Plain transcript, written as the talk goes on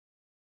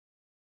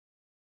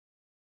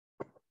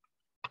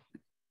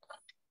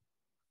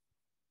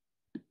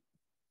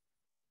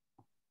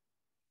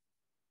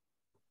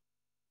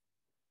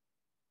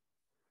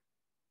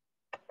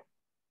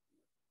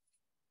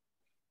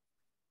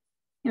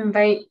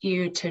Invite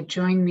you to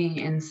join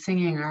me in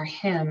singing our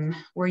hymn,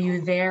 Were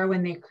You There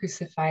When They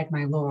Crucified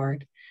My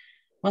Lord?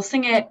 We'll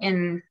sing it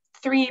in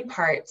 3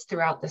 parts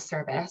throughout the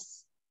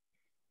service.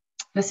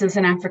 This is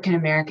an African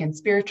American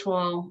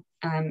spiritual.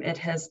 It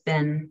has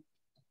been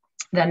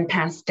then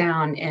passed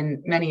down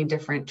in many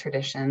different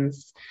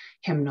traditions,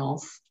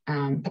 hymnals,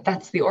 but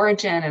that's the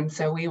origin, and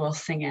so we will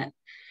sing it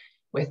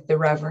with the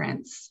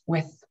reverence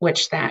with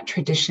which that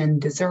tradition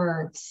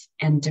deserves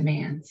and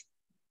demands.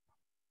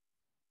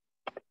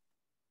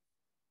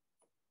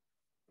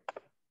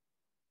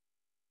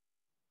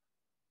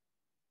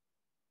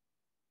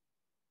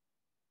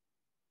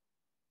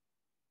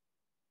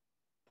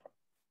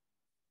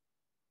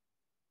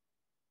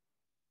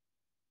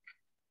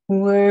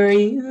 Were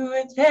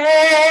you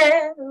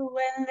there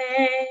when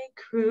they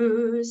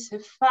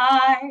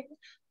crucified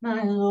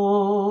my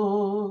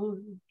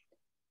Lord?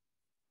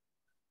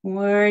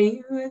 Were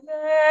you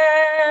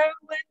there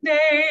when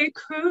they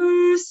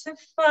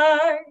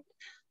crucified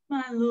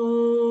my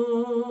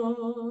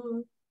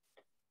Lord?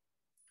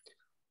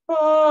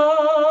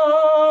 Oh,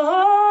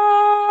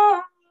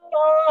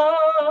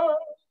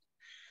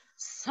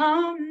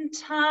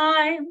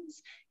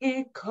 sometimes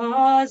it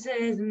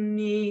causes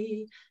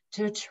me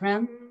to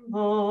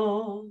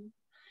tremble,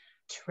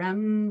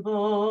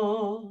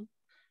 tremble,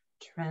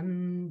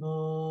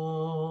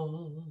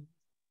 tremble.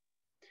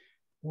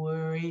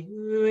 Were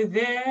you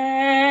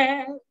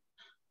there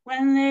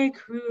when they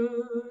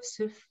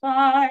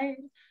crucified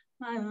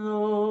my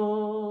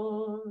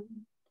Lord?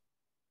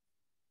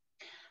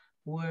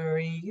 Were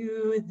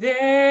you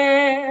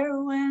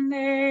there when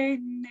they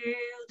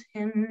nailed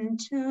him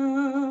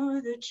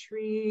to the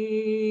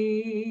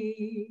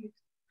tree?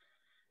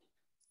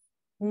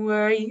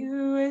 Were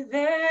you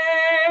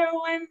there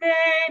when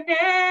they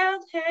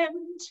nailed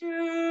him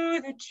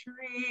to the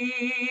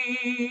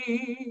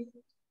tree?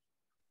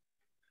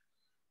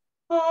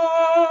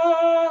 Oh,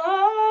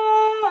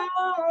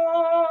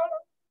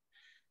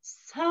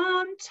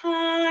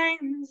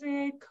 sometimes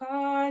it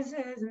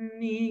causes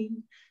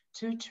me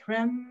to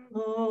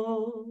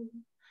tremble,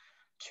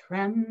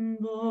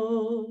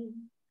 tremble,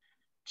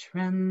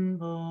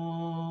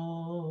 tremble.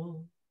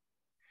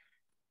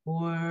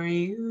 Were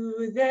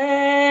you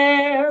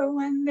there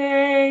when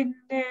they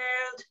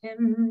nailed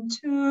him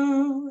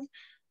to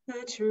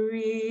the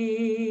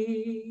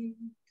tree?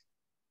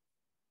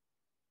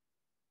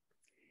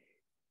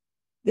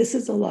 This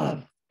is a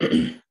love,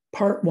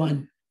 part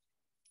 1.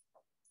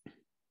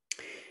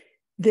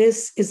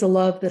 This is a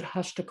love that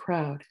hushed a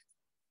crowd.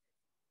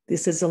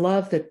 This is a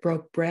love that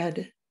broke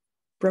bread,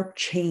 broke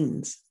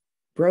chains,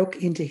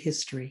 broke into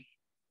history.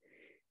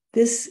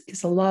 This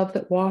is a love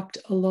that walked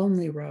a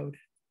lonely road.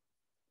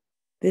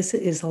 This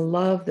is a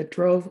love that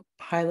drove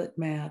Pilate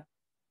mad.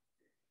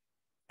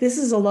 This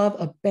is a love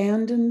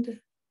abandoned,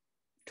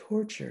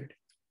 tortured.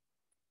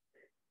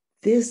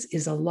 This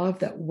is a love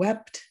that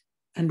wept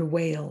and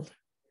wailed.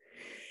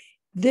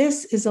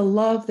 This is a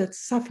love that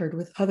suffered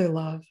with other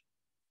love.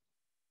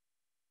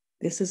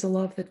 This is a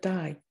love that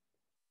died.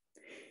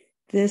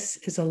 This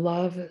is a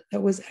love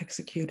that was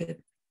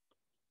executed.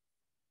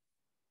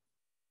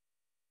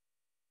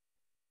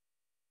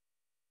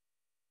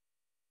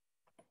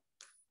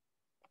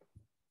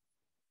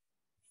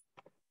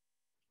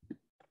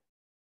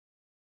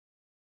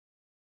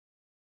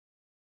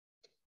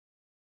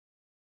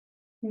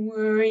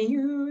 Were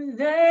you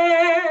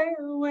there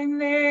when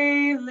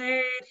they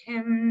laid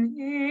him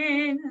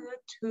in the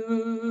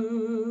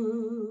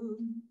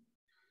tomb?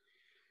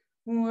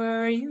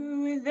 Were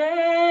you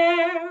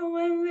there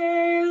when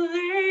they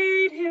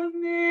laid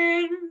him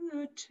in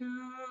the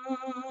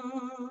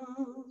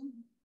tomb?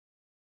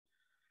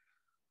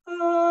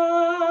 Oh,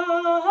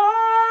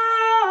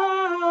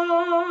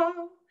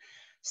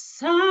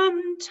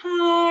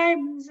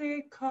 sometimes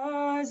it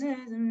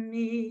causes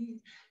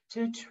me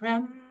to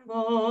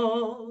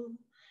tremble,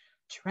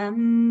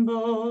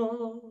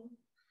 tremble,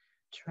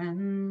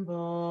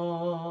 tremble.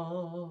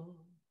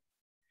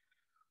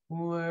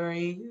 Were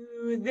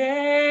you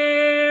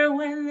there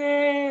when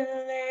they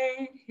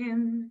laid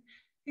him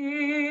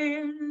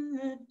in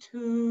the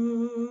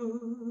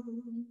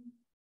tomb?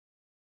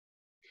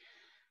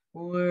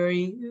 Were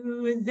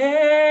you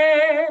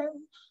there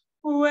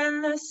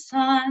when the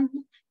sun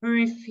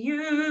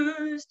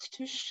refused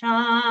to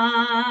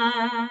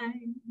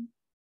shine?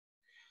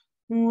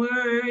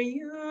 Were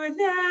you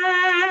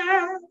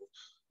there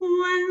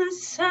when the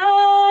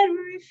sun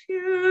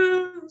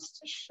refused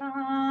to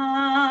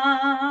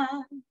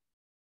shine?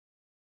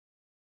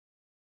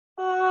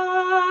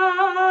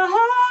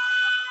 Oh,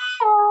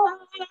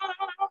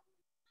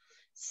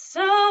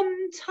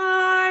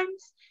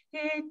 sometimes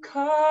it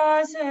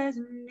causes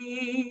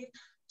me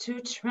to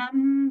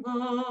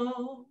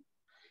tremble,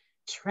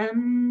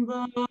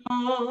 tremble,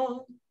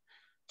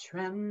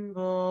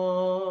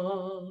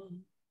 tremble.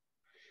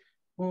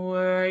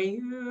 Were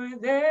you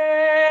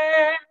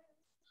there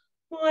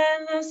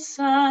when the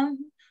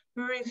sun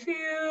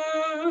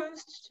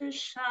refused to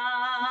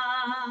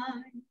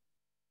shine?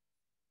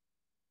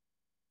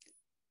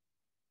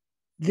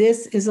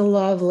 This is a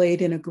love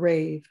laid in a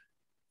grave.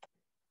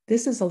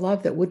 This is a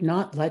love that would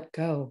not let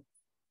go.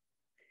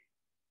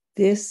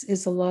 This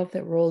is a love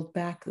that rolled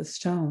back the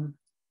stone.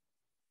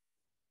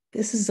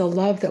 This is a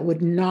love that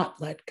would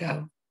not let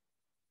go.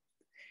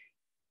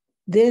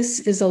 This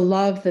is a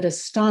love that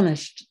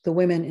astonished the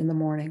women in the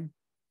morning.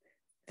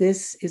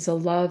 This is a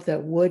love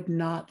that would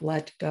not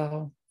let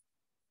go.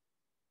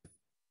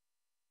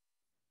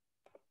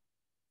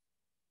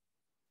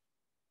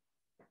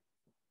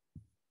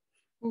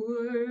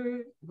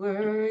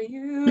 Were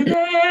you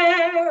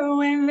there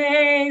when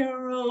they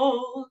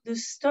rolled the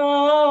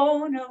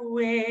stone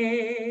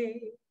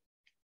away?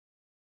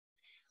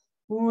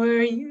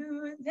 Were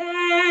you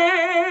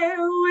there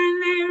when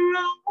they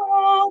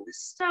rolled the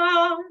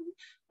stone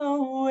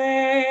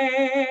away?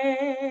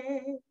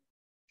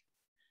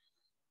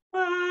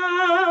 Oh,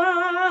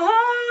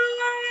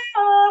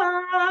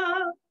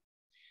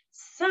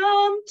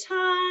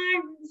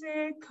 sometimes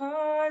it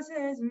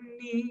causes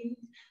me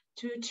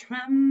to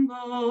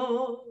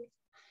tremble,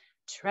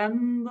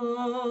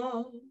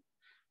 tremble,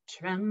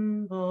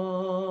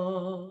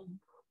 tremble.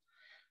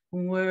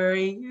 Were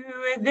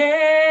you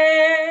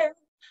there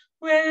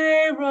when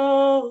they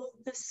rolled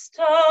the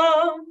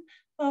stone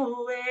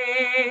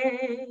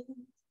away?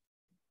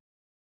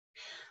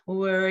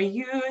 Were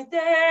you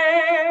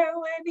there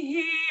when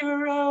he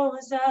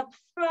rose up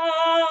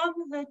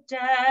from the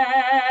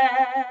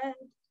dead?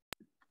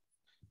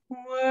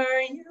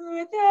 Were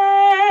you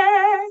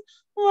there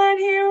when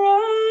he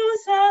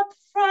rose up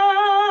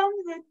from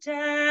the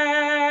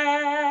dead?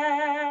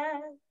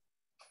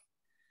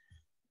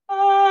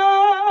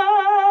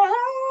 Oh,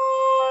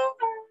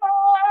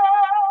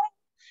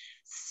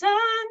 sometimes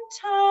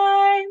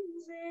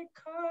it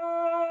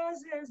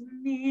causes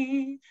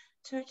me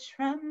to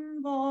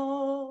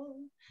tremble,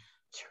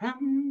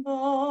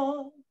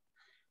 tremble,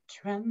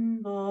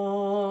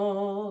 tremble.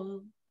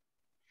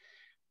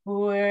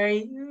 Were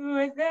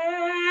you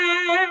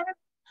there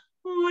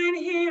when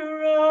he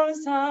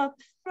rose up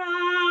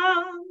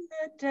from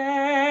the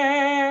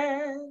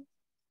dead?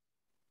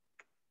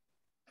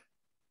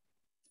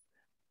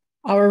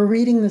 Our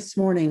reading this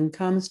morning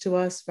comes to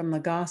us from the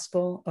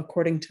Gospel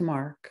according to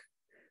Mark,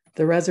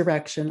 the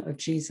resurrection of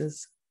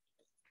Jesus.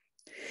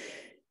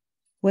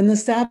 When the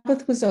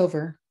Sabbath was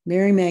over,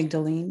 Mary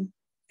Magdalene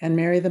and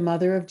Mary, the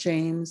mother of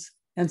James,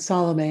 and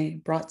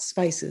Salome brought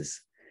spices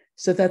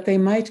so that they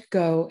might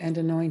go and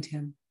anoint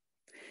him.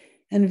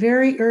 And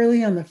very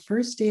early on the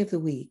first day of the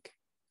week,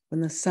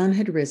 when the sun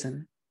had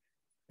risen,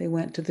 they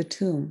went to the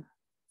tomb.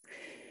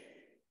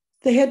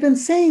 They had been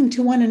saying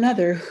to one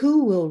another,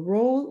 "Who will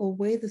roll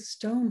away the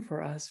stone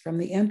for us from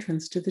the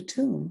entrance to the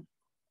tomb?"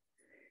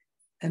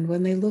 And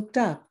when they looked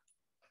up,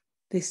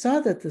 they saw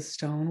that the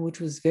stone, which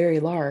was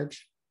very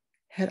large,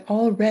 had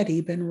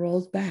already been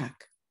rolled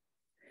back.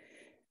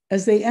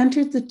 As they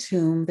entered the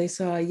tomb, they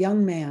saw a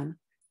young man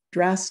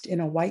dressed in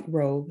a white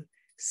robe,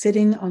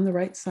 sitting on the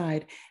right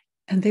side,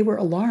 and they were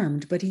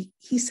alarmed. But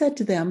he said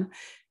to them,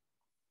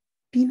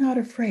 "Be not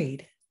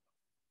afraid.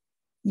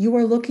 You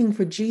are looking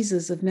for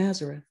Jesus of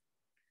Nazareth,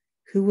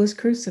 who was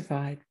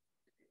crucified.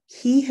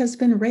 He has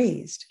been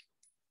raised.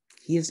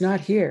 He is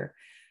not here.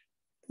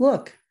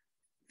 Look,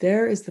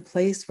 there is the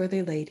place where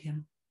they laid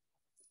him.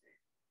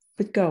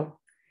 But go,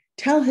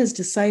 tell his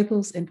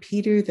disciples and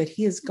Peter that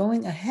he is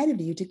going ahead of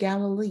you to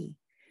Galilee.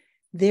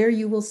 There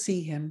you will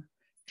see him,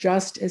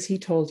 just as he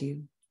told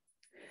you."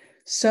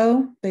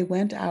 So they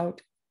went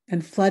out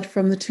and fled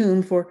from the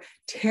tomb, for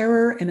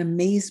terror and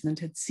amazement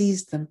had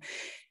seized them.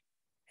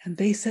 And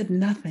they said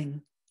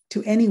nothing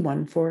to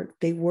anyone, for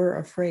they were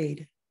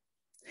afraid.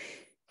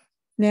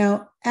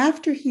 Now,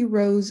 after he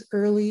rose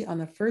early on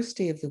the first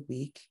day of the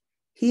week,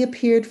 he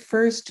appeared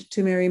first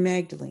to Mary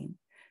Magdalene,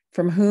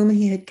 from whom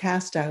he had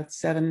cast out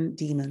 7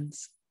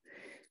 demons.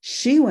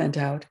 She went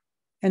out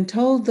and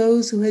told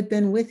those who had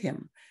been with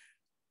him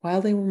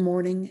while they were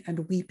mourning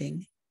and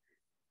weeping.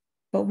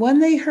 But when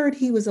they heard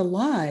he was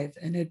alive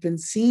and had been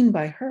seen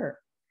by her,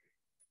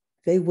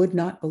 they would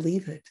not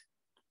believe it.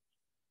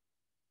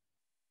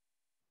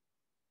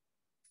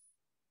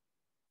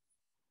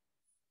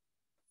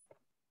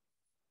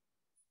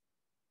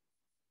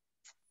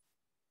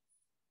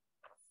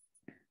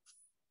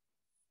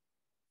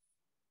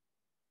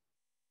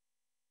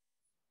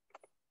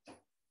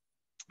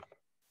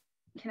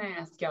 Can I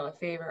ask y'all a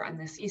favor on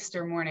this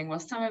Easter morning? Will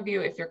some of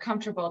you, if you're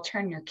comfortable,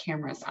 turn your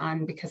cameras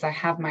on, because I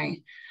have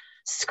my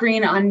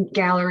screen on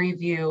gallery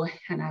view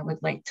and I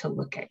would like to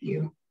look at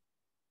you.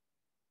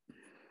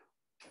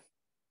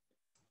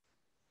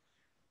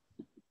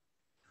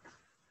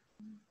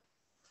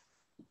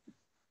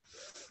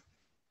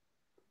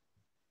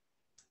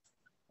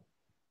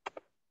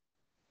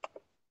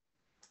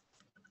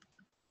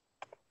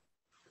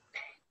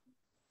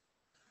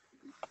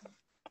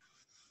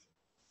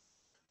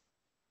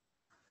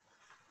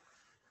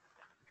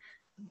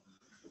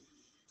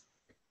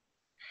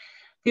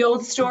 The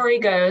old story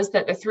goes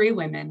that the 3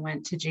 women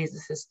went to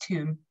Jesus's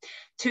tomb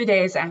 2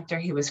 days after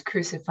he was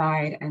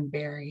crucified and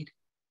buried.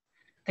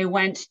 They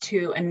went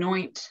to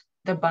anoint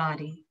the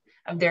body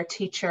of their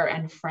teacher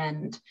and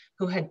friend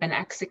who had been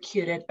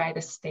executed by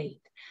the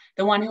state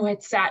the one who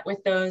had sat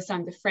with those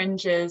on the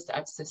fringes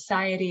of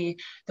society,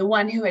 the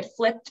one who had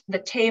flipped the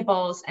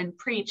tables and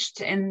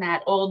preached in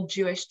that old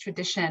Jewish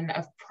tradition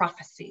of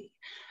prophecy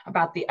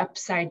about the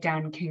upside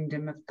down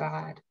kingdom of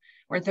God,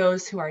 where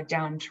those who are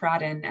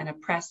downtrodden and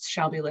oppressed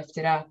shall be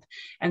lifted up,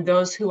 and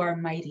those who are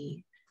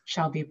mighty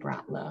shall be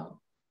brought low.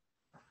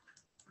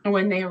 And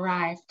when they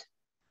arrived,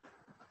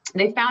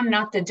 they found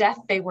not the death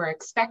they were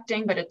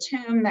expecting, but a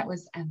tomb that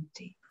was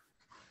empty,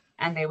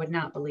 and they would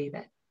not believe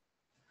it.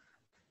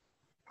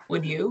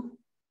 Would you?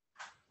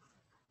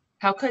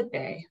 How could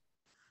they,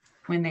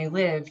 when they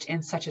lived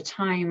in such a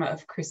time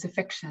of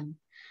crucifixion,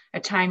 a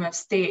time of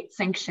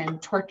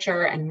state-sanctioned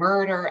torture and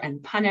murder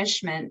and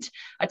punishment,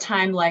 a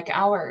time like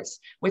ours,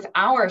 with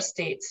our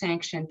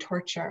state-sanctioned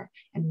torture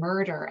and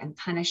murder and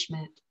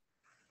punishment?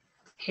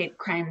 Hate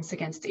crimes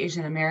against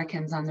Asian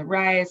Americans on the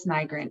rise,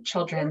 migrant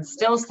children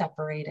still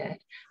separated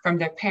from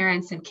their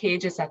parents in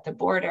cages at the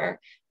border,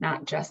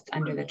 not just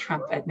under the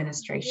Trump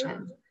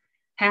administration.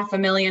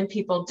 500,000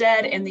 people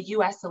dead in the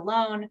US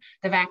alone,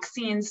 the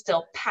vaccine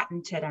still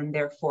patented and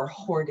therefore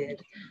hoarded,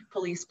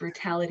 police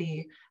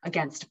brutality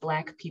against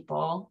Black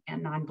people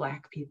and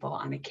non-Black people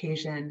on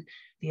occasion,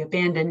 the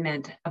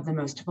abandonment of the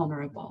most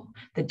vulnerable,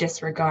 the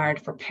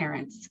disregard for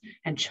parents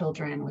and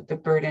children with the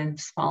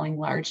burdens falling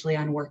largely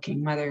on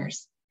working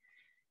mothers,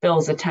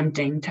 bills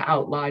attempting to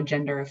outlaw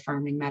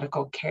gender-affirming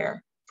medical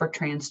care for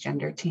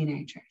transgender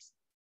teenagers.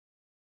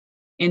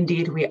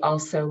 Indeed, we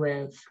also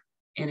live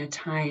in a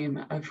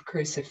time of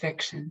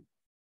crucifixion.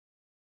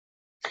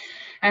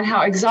 And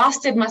how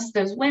exhausted must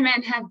those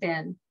women have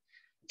been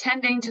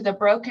tending to the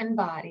broken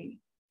body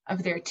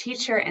of their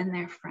teacher and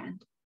their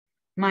friend,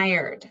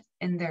 mired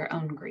in their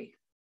own grief.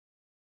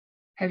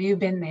 Have you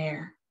been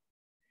there?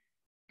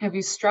 Have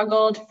you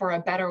struggled for a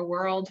better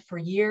world for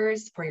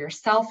years, for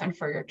yourself and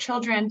for your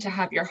children, to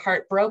have your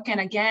heart broken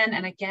again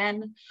and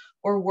again,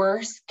 or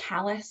worse,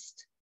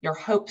 calloused, your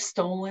hope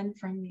stolen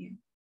from you?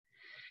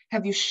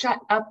 Have you shut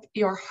up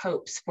your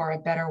hopes for a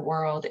better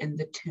world in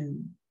the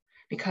tomb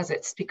because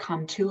it's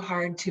become too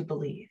hard to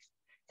believe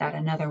that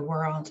another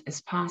world is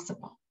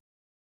possible?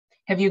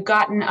 Have you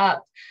gotten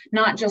up,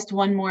 not just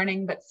one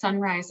morning, but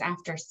sunrise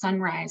after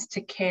sunrise, to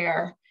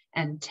care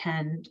and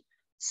tend,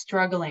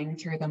 struggling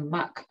through the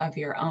muck of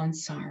your own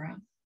sorrow?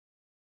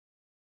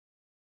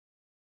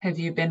 Have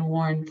you been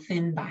worn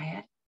thin by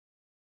it?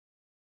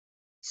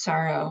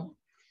 Sorrow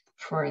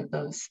for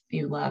those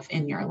you love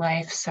in your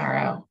life,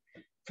 sorrow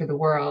for the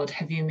world.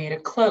 Have you made a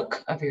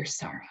cloak of your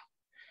sorrow?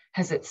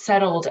 Has it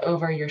settled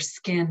over your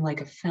skin like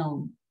a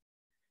film?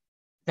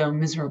 Though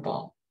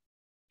miserable,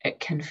 it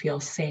can feel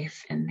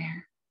safe in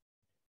there.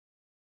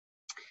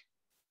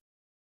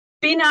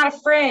 Be not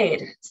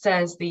afraid,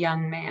 says the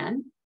young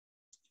man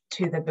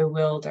to the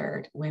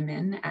bewildered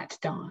women at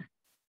dawn.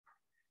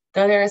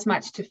 Though there is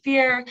much to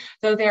fear,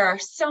 though there are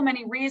so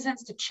many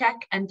reasons to check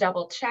and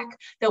double check,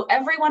 though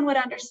everyone would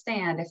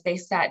understand if they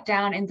sat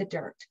down in the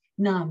dirt,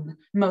 numb,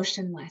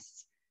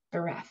 motionless,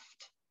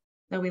 bereft,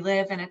 though we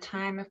live in a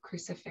time of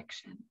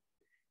crucifixion,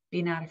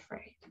 be not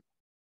afraid.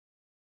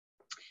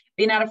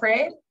 Be not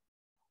afraid?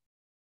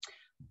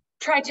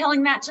 Try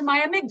telling that to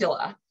my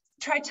amygdala.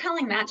 Try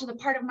telling that to the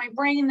part of my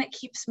brain that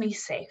keeps me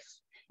safe,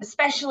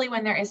 especially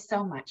when there is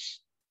so much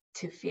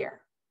to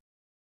fear.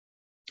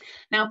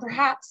 Now,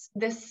 perhaps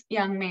this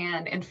young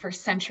man in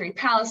first century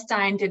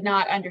Palestine did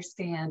not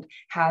understand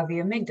how the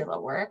amygdala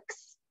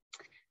works,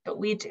 but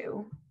we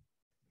do.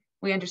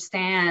 We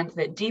understand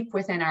that deep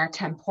within our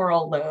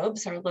temporal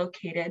lobes are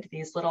located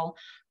these little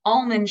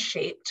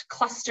almond-shaped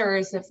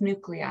clusters of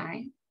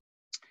nuclei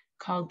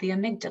called the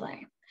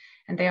amygdalae,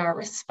 and they are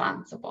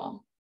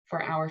responsible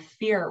for our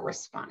fear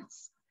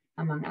response,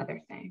 among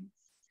other things.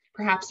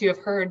 Perhaps you have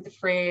heard the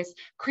phrase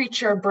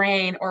creature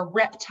brain or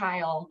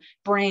reptile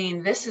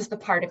brain. This is the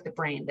part of the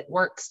brain that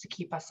works to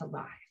keep us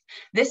alive.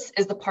 This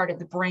is the part of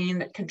the brain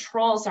that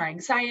controls our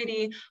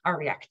anxiety, our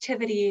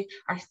reactivity,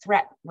 our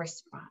threat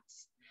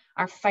response,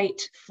 our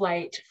fight,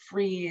 flight,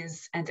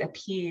 freeze, and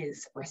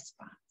appease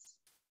response.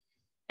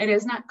 It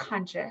is not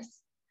conscious,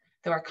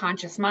 though our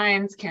conscious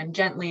minds can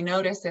gently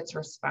notice its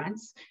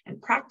response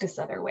and practice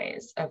other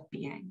ways of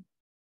being.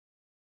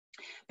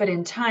 But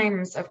in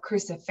times of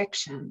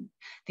crucifixion,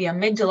 the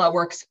amygdala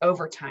works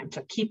overtime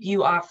to keep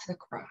you off the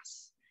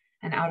cross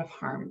and out of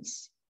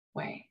harm's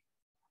way.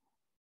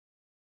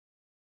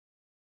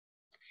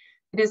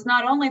 It is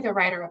not only the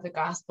writer of the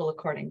Gospel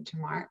according to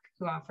Mark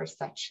who offers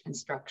such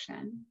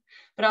instruction,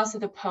 but also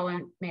the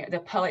poet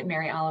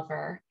Mary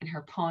Oliver in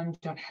her poem,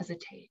 Don't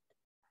Hesitate.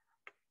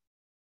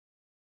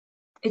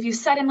 If you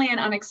suddenly and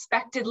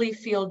unexpectedly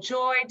feel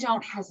joy,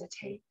 don't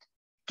hesitate.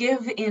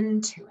 Give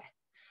in to it.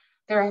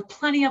 There are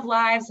plenty of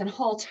lives and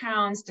whole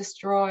towns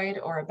destroyed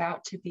or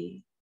about to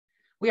be.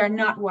 We are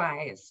not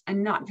wise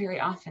and not very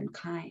often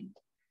kind,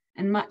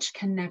 and much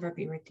can never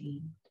be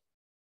redeemed.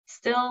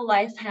 Still,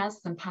 life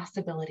has some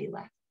possibility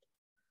left.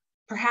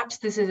 Perhaps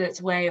this is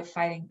its way of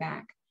fighting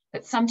back,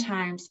 that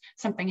sometimes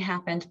something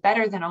happened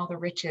better than all the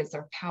riches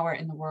or power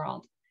in the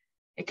world.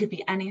 It could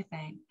be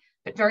anything,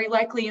 but very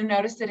likely you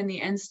notice it in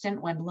the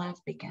instant when love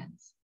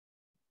begins.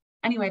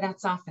 Anyway,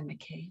 that's often the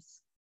case.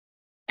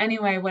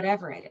 Anyway,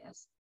 whatever it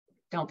is,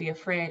 don't be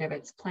afraid of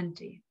its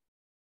plenty.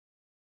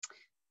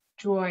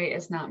 Joy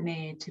is not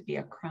made to be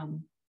a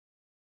crumb.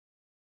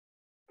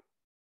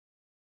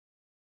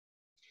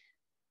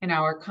 In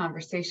our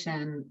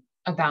conversation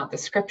about the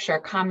scripture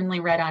commonly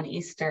read on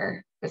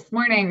Easter this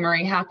morning,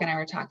 Marie Hauck and I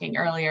were talking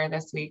earlier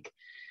this week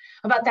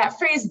about that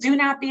phrase, do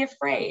not be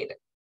afraid.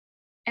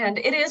 And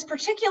it is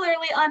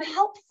particularly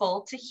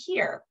unhelpful to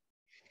hear,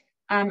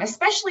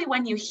 especially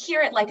when you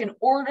hear it like an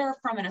order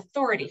from an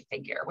authority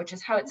figure, which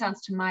is how it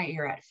sounds to my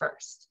ear at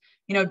first.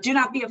 You know, do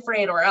not be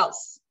afraid or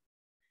else.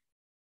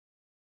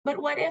 But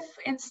what if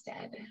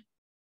instead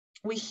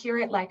we hear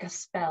it like a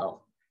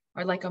spell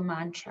or like a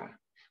mantra?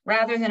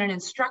 Rather than an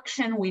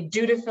instruction we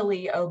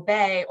dutifully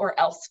obey or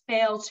else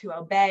fail to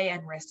obey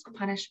and risk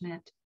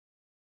punishment.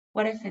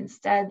 What if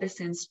instead this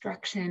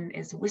instruction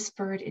is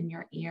whispered in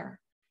your ear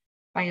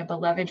by a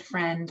beloved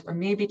friend, or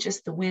maybe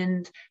just the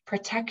wind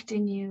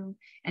protecting you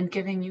and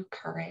giving you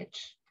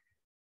courage?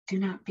 Do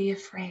not be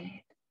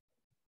afraid.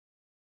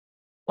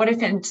 What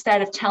if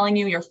instead of telling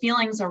you your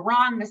feelings are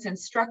wrong, this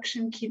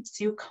instruction keeps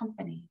you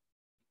company?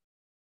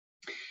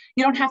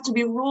 You don't have to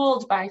be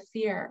ruled by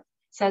fear,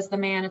 says the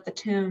man at the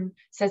tomb,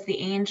 says the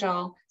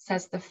angel,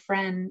 says the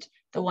friend,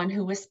 the one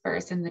who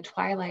whispers in the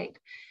twilight,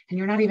 and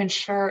you're not even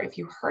sure if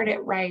you heard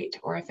it right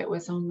or if it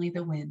was only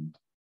the wind.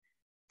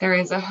 There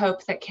is a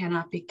hope that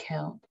cannot be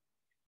killed.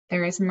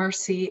 There is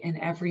mercy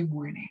in every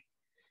morning.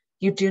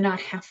 You do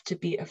not have to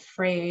be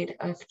afraid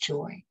of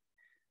joy,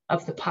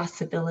 of the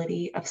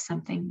possibility of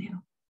something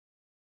new.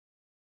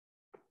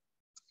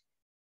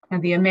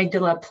 And the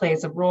amygdala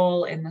plays a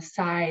role in the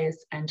size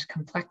and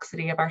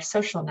complexity of our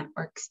social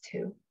networks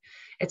too.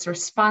 It's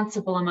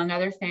responsible, among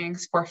other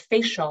things, for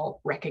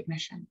facial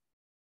recognition.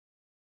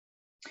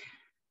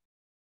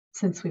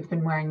 Since we've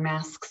been wearing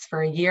masks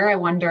for a year, I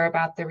wonder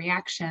about the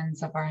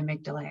reactions of our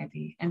amygdala,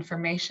 the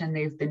information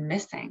they've been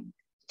missing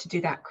to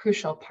do that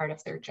crucial part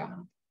of their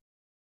job.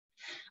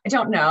 I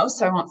don't know,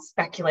 so I won't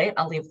speculate.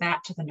 I'll leave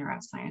that to the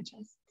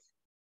neuroscientists.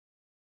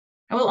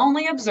 I will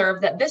only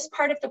observe that this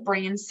part of the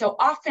brain, so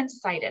often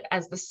cited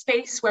as the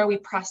space where we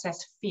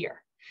process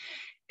fear,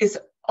 is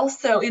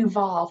also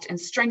involved in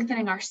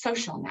strengthening our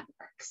social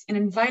networks, in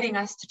inviting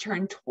us to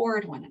turn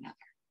toward one another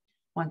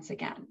once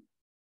again.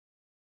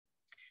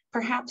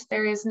 Perhaps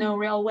there is no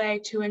real way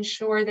to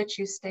ensure that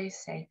you stay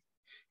safe,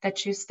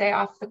 that you stay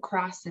off the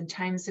cross in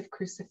times of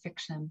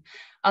crucifixion,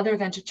 other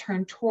than to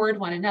turn toward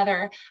one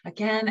another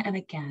again and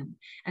again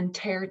and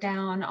tear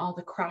down all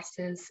the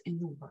crosses in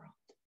the world.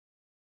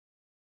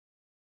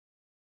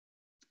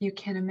 You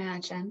can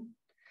imagine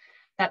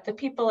that the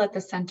people at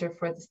the Center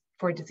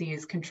for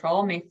Disease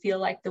Control may feel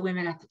like the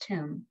women at the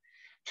tomb,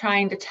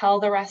 trying to tell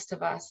the rest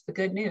of us the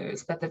good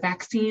news, that the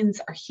vaccines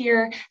are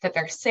here, that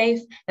they're safe,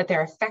 that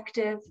they're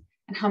effective,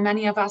 and how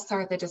many of us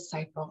are the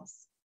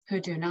disciples who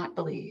do not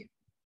believe.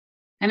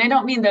 And I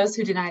don't mean those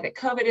who deny that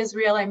COVID is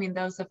real. I mean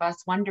those of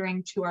us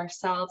wondering to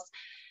ourselves,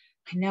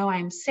 I know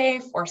I'm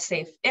safe or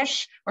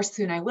safe-ish, or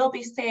soon I will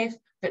be safe,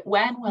 but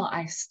when will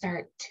I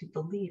start to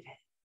believe it?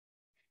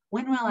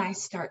 When will I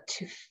start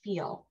to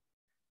feel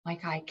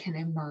like I can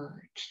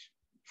emerge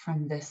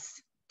from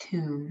this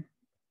tomb?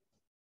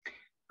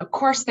 Of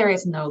course, there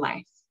is no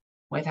life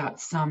without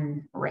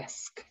some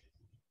risk.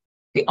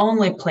 The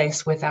only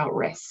place without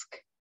risk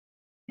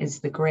is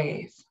the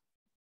grave.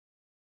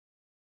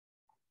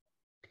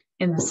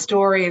 In the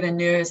story, the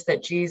news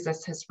that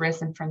Jesus has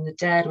risen from the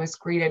dead was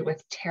greeted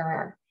with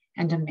terror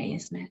and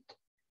amazement,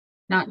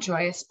 not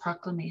joyous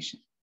proclamation.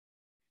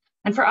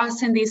 And for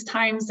us in these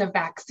times of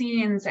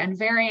vaccines and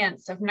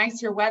variants, of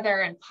nicer weather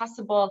and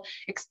possible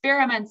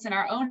experiments in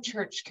our own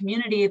church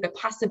community, the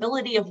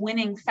possibility of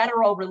winning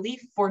federal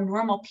relief for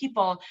normal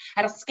people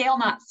at a scale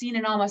not seen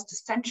in almost a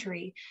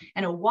century,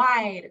 and a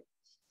wide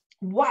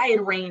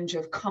range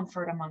of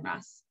comfort among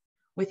us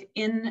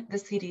within the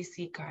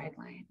CDC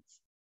guidelines.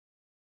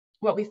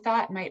 What we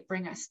thought might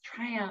bring us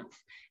triumph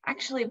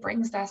actually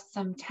brings us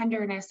some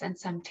tenderness and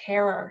some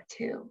terror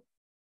too.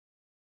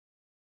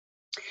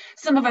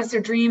 Some of us are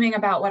dreaming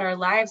about what our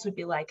lives would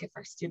be like if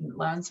our student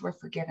loans were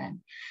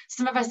forgiven.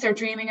 Some of us are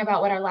dreaming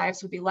about what our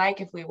lives would be like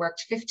if we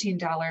worked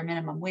 $15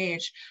 minimum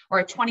wage, or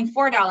a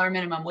 $24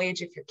 minimum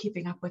wage if you're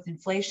keeping up with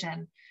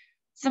inflation.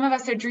 Some of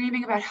us are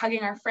dreaming about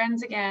hugging our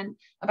friends again,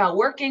 about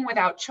working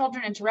without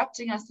children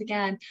interrupting us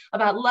again,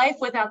 about life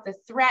without the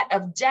threat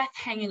of death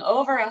hanging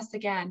over us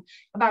again,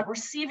 about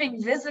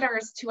receiving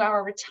visitors to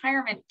our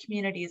retirement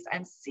communities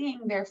and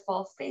seeing their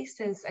full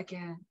faces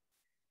again.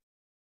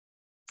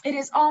 It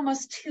is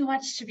almost too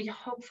much to be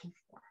hopeful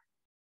for.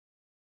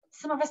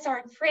 Some of us are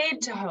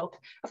afraid to hope,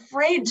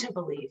 afraid to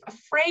believe,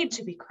 afraid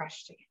to be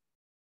crushed again.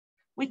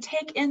 We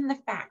take in the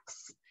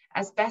facts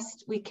as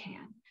best we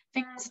can.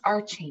 Things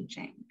are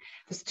changing.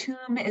 This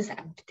tomb is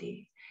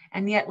empty,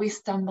 and yet we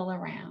stumble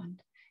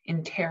around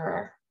in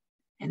terror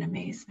and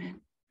amazement.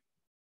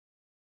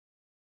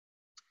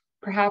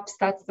 Perhaps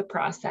that's the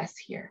process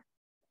here.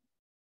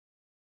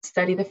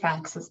 Study the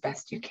facts as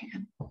best you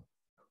can.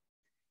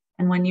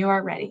 And when you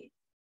are ready,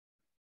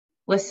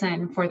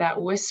 Listen for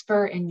that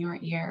whisper in your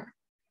ear,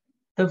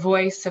 the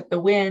voice of the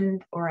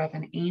wind or of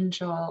an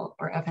angel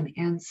or of an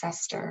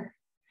ancestor,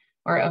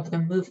 or of the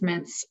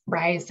movements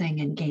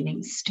rising and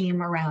gaining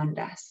steam around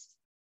us.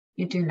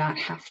 You do not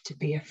have to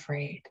be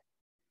afraid.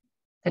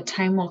 The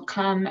time will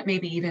come,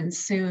 maybe even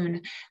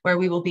soon, where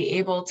we will be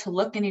able to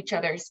look in each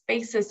other's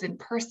faces in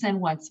person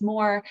once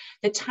more.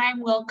 The time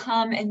will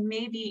come, and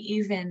maybe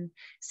even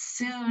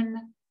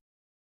soon,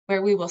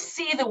 where we will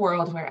see the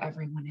world where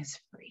everyone is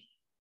free.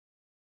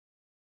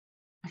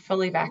 A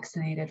fully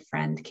vaccinated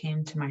friend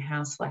came to my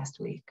house last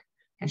week,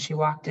 and she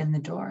walked in the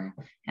door,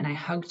 and I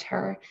hugged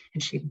her,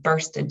 and she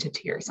burst into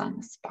tears on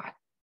the spot.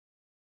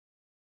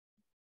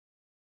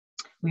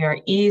 We are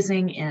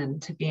easing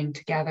into being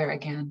together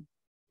again.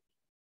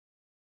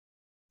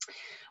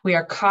 We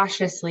are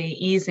cautiously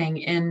easing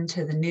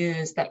into the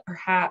news that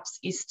perhaps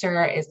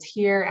Easter is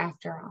here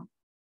after all.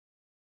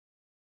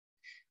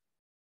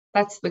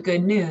 That's the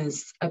good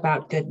news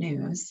about good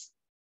news.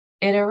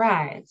 It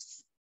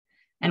arrives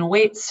and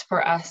waits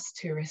for us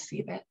to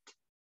receive it.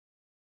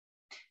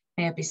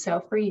 May it be so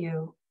for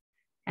you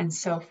and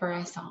so for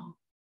us all.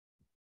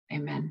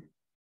 Amen.